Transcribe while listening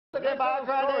Okay, Bob's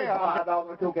right there. $5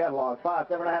 for 2 catalogs. 5,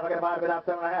 7.5. I got a buy to bid out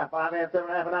 7.5. 5 and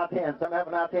 7.5 and out 10. 7.5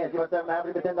 and out 10. You want 7.5?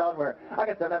 It'll be $10 worth. I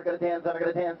got 7.5. Got a 10. 7. Got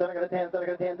a 10. 7. Got a 10. 7.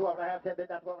 Got a 10. 12.5. 10. Bid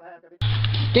down 12.5.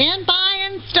 Stand by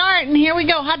and start, and here we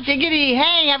go. Hot Diggity.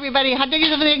 Hey, everybody. Hot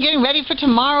Diggity's over there getting ready for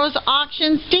tomorrow's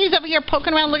auction. Steve's over here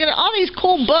poking around looking at all these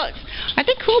cool books.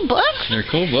 Aren't they cool books? They're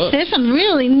cool books. There's some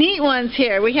really neat ones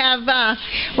here. We have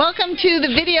Welcome to the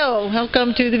Video.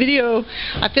 Welcome to the Video.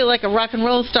 I feel like a rock and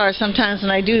roll star sometimes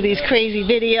when I do these crazy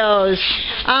videos.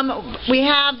 We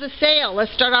have the sale.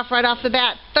 Let's start off right off the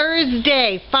bat.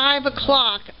 Thursday, 5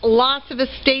 o'clock. Lots of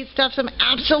estate stuff. Some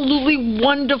absolutely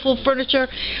wonderful furniture.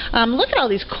 Look at all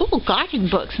these cool garden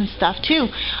books and stuff too.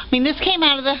 I mean, this came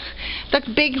out of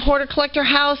the big hoarder collector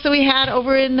house that we had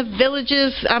over in the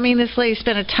Villages. I mean, this lady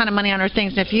spent a ton of money on her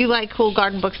things, and if you like cool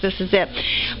garden books, this is it.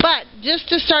 But just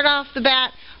to start off the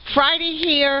bat, Friday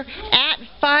here at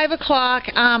 5 o'clock.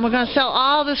 We're going to sell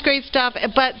all this great stuff,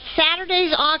 but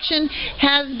Saturday's auction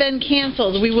has been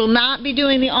canceled. We will not be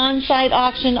doing the on-site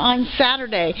auction on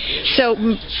Saturday. So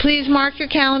please mark your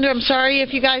calendar. I'm sorry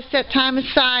if you guys set time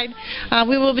aside.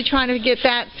 We will be trying to get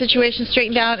that situation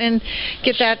straightened out and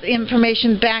get that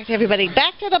information back to everybody.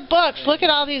 Back to the books. Look at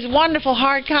all these wonderful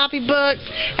hard copy books.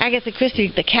 Agatha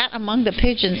Christie, The Cat Among the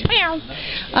Pigeons.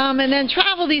 And then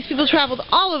travel. These people traveled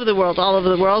all over the world,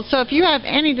 So if you have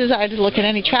any desire to look at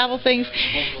any travel things,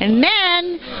 and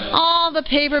then all the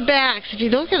paperbacks, if you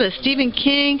look at the Stephen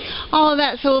King, all of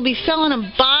that, so we'll be selling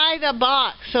them by the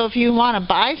box. So if you want to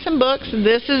buy some books,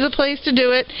 this is a place to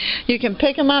do it. You can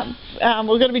pick them up.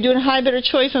 We're going to be doing a high bidder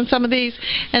choice on some of these,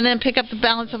 and then pick up the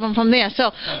balance of them from there.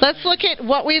 So let's look at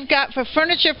what we've got for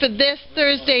furniture for this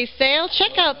Thursday sale.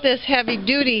 Check out this heavy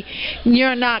duty.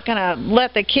 You're not going to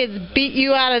let the kids beat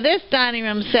you out of this dining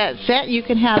room set. You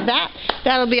can have that.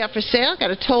 That'll be up for sale.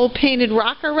 Got a Toll painted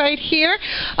rocker right here.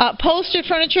 Upholstered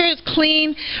furniture is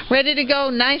clean, ready to go.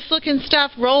 Nice looking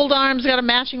stuff. Rolled arms. Got a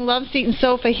matching love seat and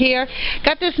sofa here.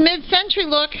 Got this mid-century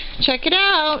look. Check it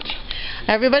out.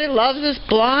 Everybody loves this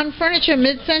blonde furniture,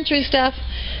 mid-century stuff.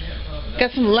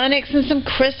 Got some Lenox and some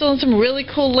crystal and some really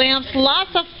cool lamps.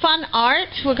 Lots of fun art.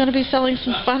 We're going to be selling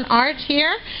some fun art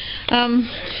here.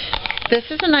 This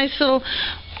is a nice little...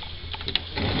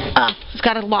 it's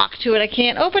got a lock to it. I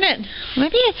can't open it.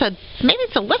 Maybe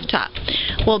it's a lift top.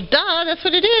 Well, duh, that's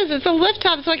what it is. It's a lift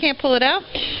top, so I can't pull it out.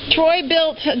 Troy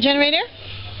built generator.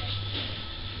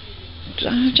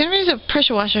 Generator's a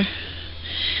pressure washer.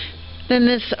 Then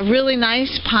this really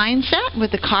nice pine set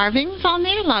with the carvings on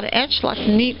there. A lot of etch, lots of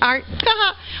neat art.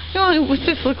 What's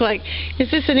this look like?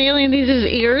 Is this an alien? These are his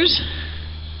ears.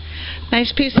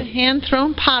 Nice piece of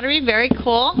hand-thrown pottery. Very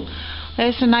cool.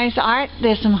 There's some nice art.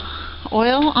 There's some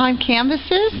oil on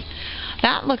canvases.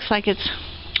 That looks like it's,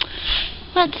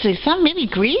 let's see, maybe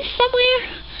grease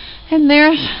somewhere. And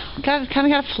there's kind of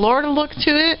got a Florida look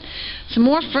to it. Some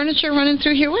more furniture running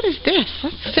through here. What is this?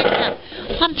 Let's check that.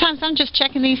 Sometimes I'm just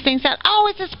checking these things out.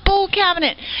 Oh, it's a spool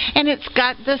cabinet, and it's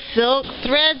got the silk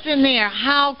threads in there.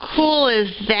 How cool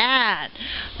is that?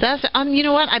 That's you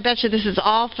know what? I bet you this is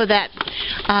all for that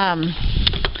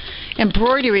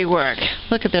embroidery work.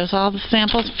 Look at those, all the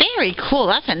samples. Very cool.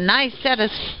 That's a nice set of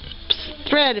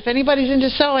thread. If anybody's into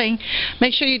sewing,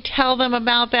 make sure you tell them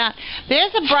about that.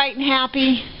 There's a Bright and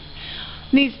Happy.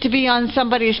 Needs to be on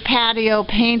somebody's patio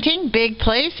painting. Big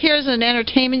place. Here's an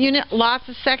entertainment unit. Lots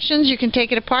of sections. You can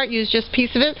take it apart, use just a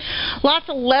piece of it. Lots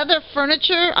of leather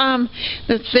furniture.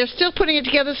 They're still putting it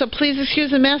together, so please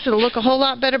excuse the mess. It'll look a whole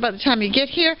lot better by the time you get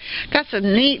here. Got some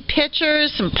neat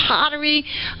pictures, some pottery,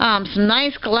 some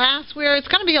nice glassware. It's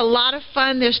going to be a lot of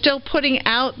fun. They're still putting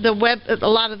out a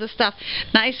lot of the stuff.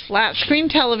 Nice flat screen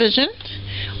television.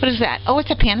 What is that? Oh,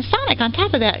 it's a Panasonic on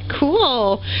top of that.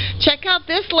 Cool. Check out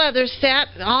this leather set.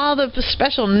 All the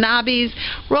special knobbies,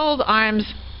 rolled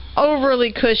arms,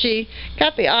 overly cushy.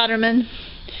 Got the ottoman.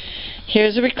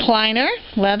 Here's a recliner.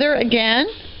 Leather again.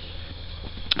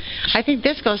 I think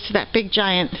this goes to that big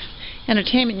giant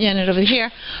entertainment unit over here.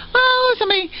 Oh,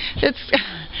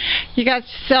 you got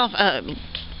yourself a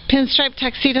pinstripe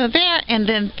tuxedo there, and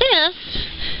then this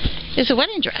is a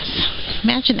wedding dress.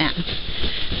 Imagine that.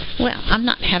 Well, I'm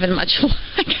not having much luck.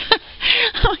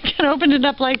 I can open it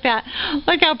up like that.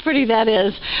 Look how pretty that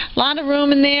is. A lot of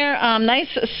room in there. Nice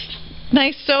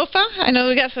sofa. I know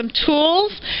we got some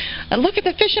tools. Look at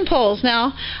the fishing poles.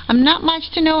 Now, I'm not much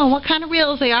to know on what kind of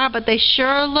reels they are, but they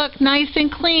sure look nice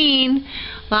and clean.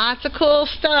 Lots of cool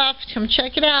stuff. Come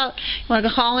check it out. You want to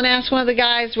go call and ask one of the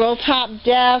guys. Roll top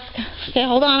desk. Okay,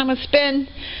 hold on. I'm going to spin.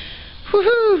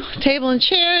 Woohoo! Table and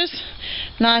chairs.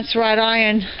 Nice wrought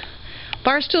iron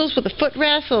bar stools with a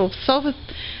footrest. Little sofa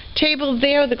table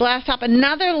there with a glass top.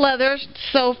 Another leather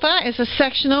sofa. It's a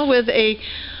sectional with a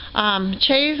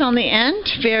Chaise on the end,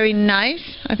 very nice.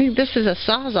 I think this is a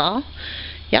Sawzall.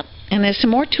 Yep, and there's some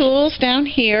more tools down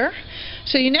here.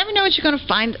 So you never know what you're going to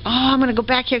find. Oh, I'm going to go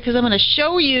back here because I'm going to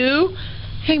show you.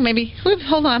 Hey, maybe, oops,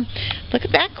 hold on. Look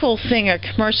at that cool Singer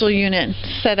commercial unit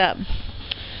set up.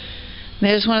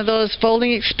 There's one of those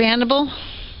folding expandable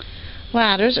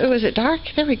ladders. Oh, is it dark?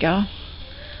 There we go.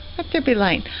 Let there be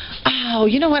light. Oh,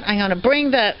 you know what? I'm going to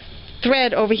bring the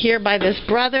thread over here by this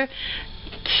brother.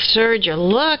 Serger,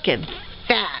 look at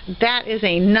that. That is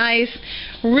a nice,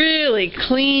 really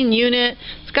clean unit.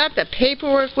 It's got the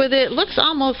paperwork with it. Looks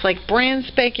almost like brand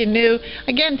spanking new.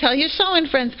 Again, tell your sewing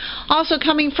friends. Also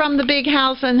coming from the big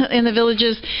house in the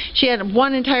Villages, she had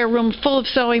one entire room full of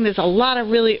sewing. There's a lot of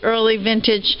really early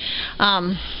vintage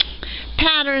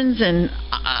patterns and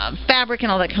fabric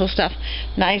and all that cool stuff.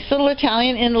 Nice little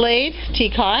Italian inlaid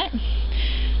teacot.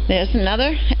 There's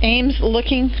another Ames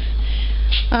looking,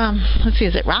 let's see,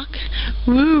 is it rock?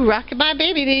 Woo, rockabye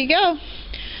baby, there you go.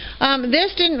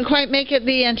 This didn't quite make it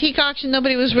the antique auction.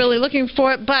 Nobody was really looking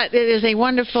for it, but it is a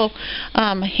wonderful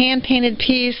hand-painted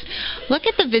piece. Look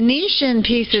at the Venetian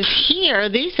pieces here.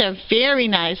 These are very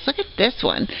nice. Look at this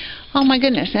one. Oh my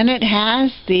goodness, and it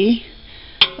has the,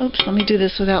 oops, let me do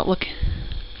this without looking.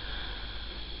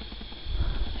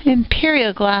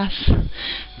 Imperial glass.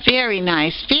 Very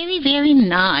nice. Very, very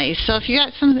nice. So if you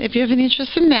got some, if you have an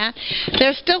interest in that,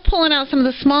 they're still pulling out some of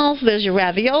the smalls. There's your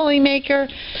ravioli maker.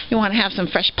 You want to have some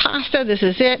fresh pasta. This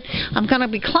is it. I'm going to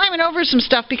be climbing over some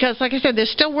stuff because, like I said, they're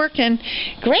still working.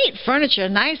 Great furniture.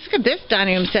 Nice. Look at this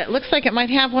dining room set. Looks like it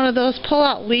might have one of those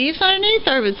pull-out leaves underneath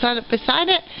or beside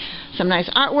it. Some nice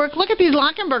artwork. Look at these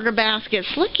Lockenberger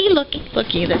baskets. Looky, looky,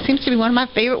 looky. That seems to be one of my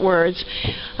favorite words.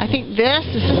 I think is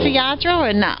this a Lladró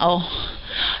or no?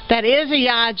 That is a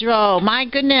Lladró. My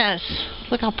goodness.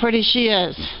 Look how pretty she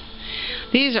is.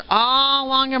 These are all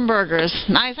Longenbergers.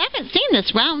 Nice. I haven't seen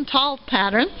this round, tall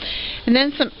pattern. And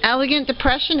then some elegant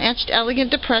depression, etched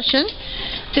elegant depression.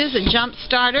 This is a jump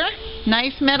starter.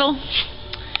 Nice metal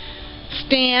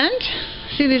stand.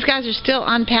 See, these guys are still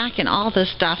unpacking all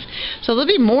this stuff. So there'll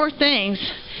be more things.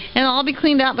 And it'll all be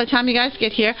cleaned out by the time you guys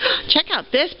get here. Check out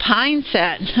this pine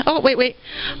set. Oh, wait.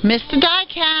 Missed the die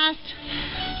cast.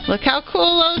 Look how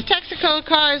cool those Texaco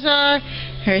cars are.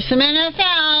 Here's some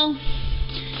NFL.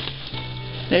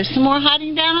 There's some more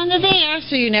hiding down under there,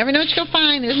 so you never know what you'll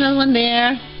find. There's another one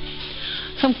there.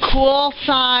 Some cool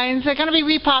signs. They're going to be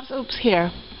repops. Oops, here.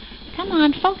 Come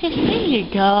on, focus. There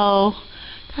you go.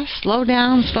 Gosh, slow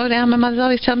down, slow down. My mother's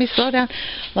always telling me slow down.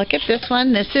 Look at this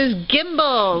one. This is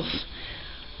Gimbals.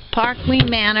 Parkley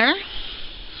Manor.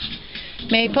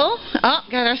 Maple. Oh,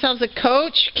 got ourselves a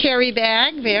Coach carry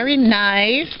bag. Very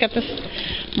nice. Got this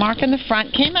mark in the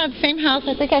front. Came out of the same house.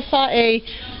 I think I saw a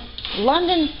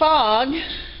London Fog.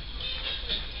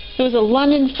 There was a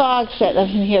London Fog set up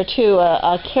in here too.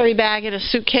 A carry bag and a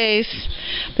suitcase.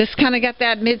 This kind of got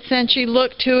that mid-century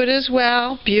look to it as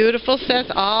well. Beautiful sets.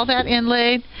 All that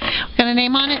inlaid. Got a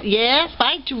name on it? Yes,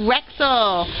 by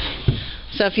Drexel.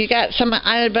 So if you got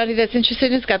anybody that's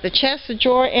interested, it's got the chest, the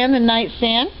drawer, and the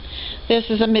nightstand. This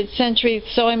is a mid-century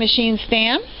sewing machine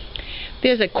stand.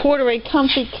 There's a corduroy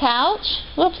comfy couch.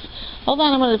 Whoops. Hold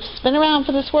on, I'm going to spin around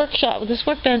for this workshop with this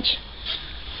workbench.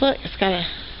 Look, it's got a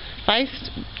vise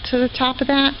to the top of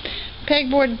that.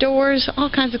 Pegboard doors, all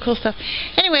kinds of cool stuff.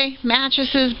 Anyway,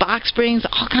 mattresses, box springs,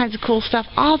 all kinds of cool stuff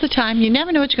all the time. You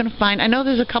never know what you're going to find. I know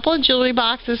there's a couple of jewelry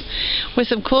boxes with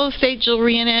some cool estate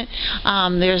jewelry in it.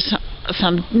 There's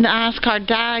some NASCAR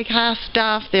die-cast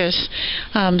stuff. There's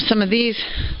some of these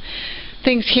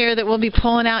things here that we'll be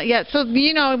pulling out yet. So,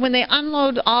 you know, when they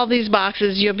unload all these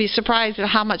boxes, you'll be surprised at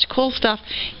how much cool stuff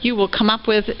you will come up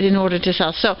with in order to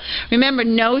sell. So, remember,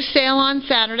 no sale on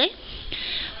Saturday.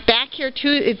 Back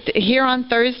here on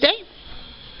Thursday.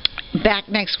 Back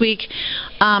next week,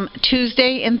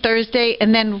 Tuesday and Thursday.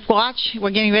 And then watch,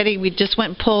 we're getting ready. We just went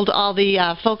and pulled all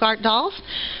the folk art dolls.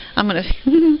 I'm going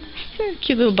to...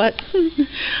 cute little butt.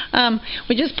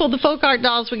 We just pulled the folk art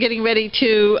dolls. We're getting ready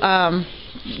to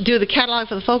do the catalog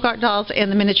for the folk art dolls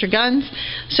and the miniature guns.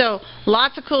 So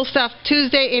lots of cool stuff.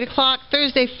 Tuesday 8 o'clock,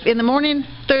 Thursday in the morning,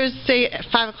 Thursday at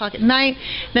 5 o'clock at night.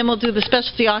 Then we'll do the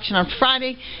specialty auction on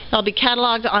Friday. It'll be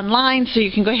cataloged online, so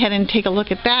you can go ahead and take a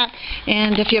look at that.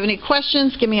 And if you have any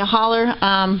questions, give me a holler.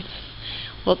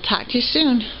 We'll talk to you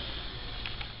soon.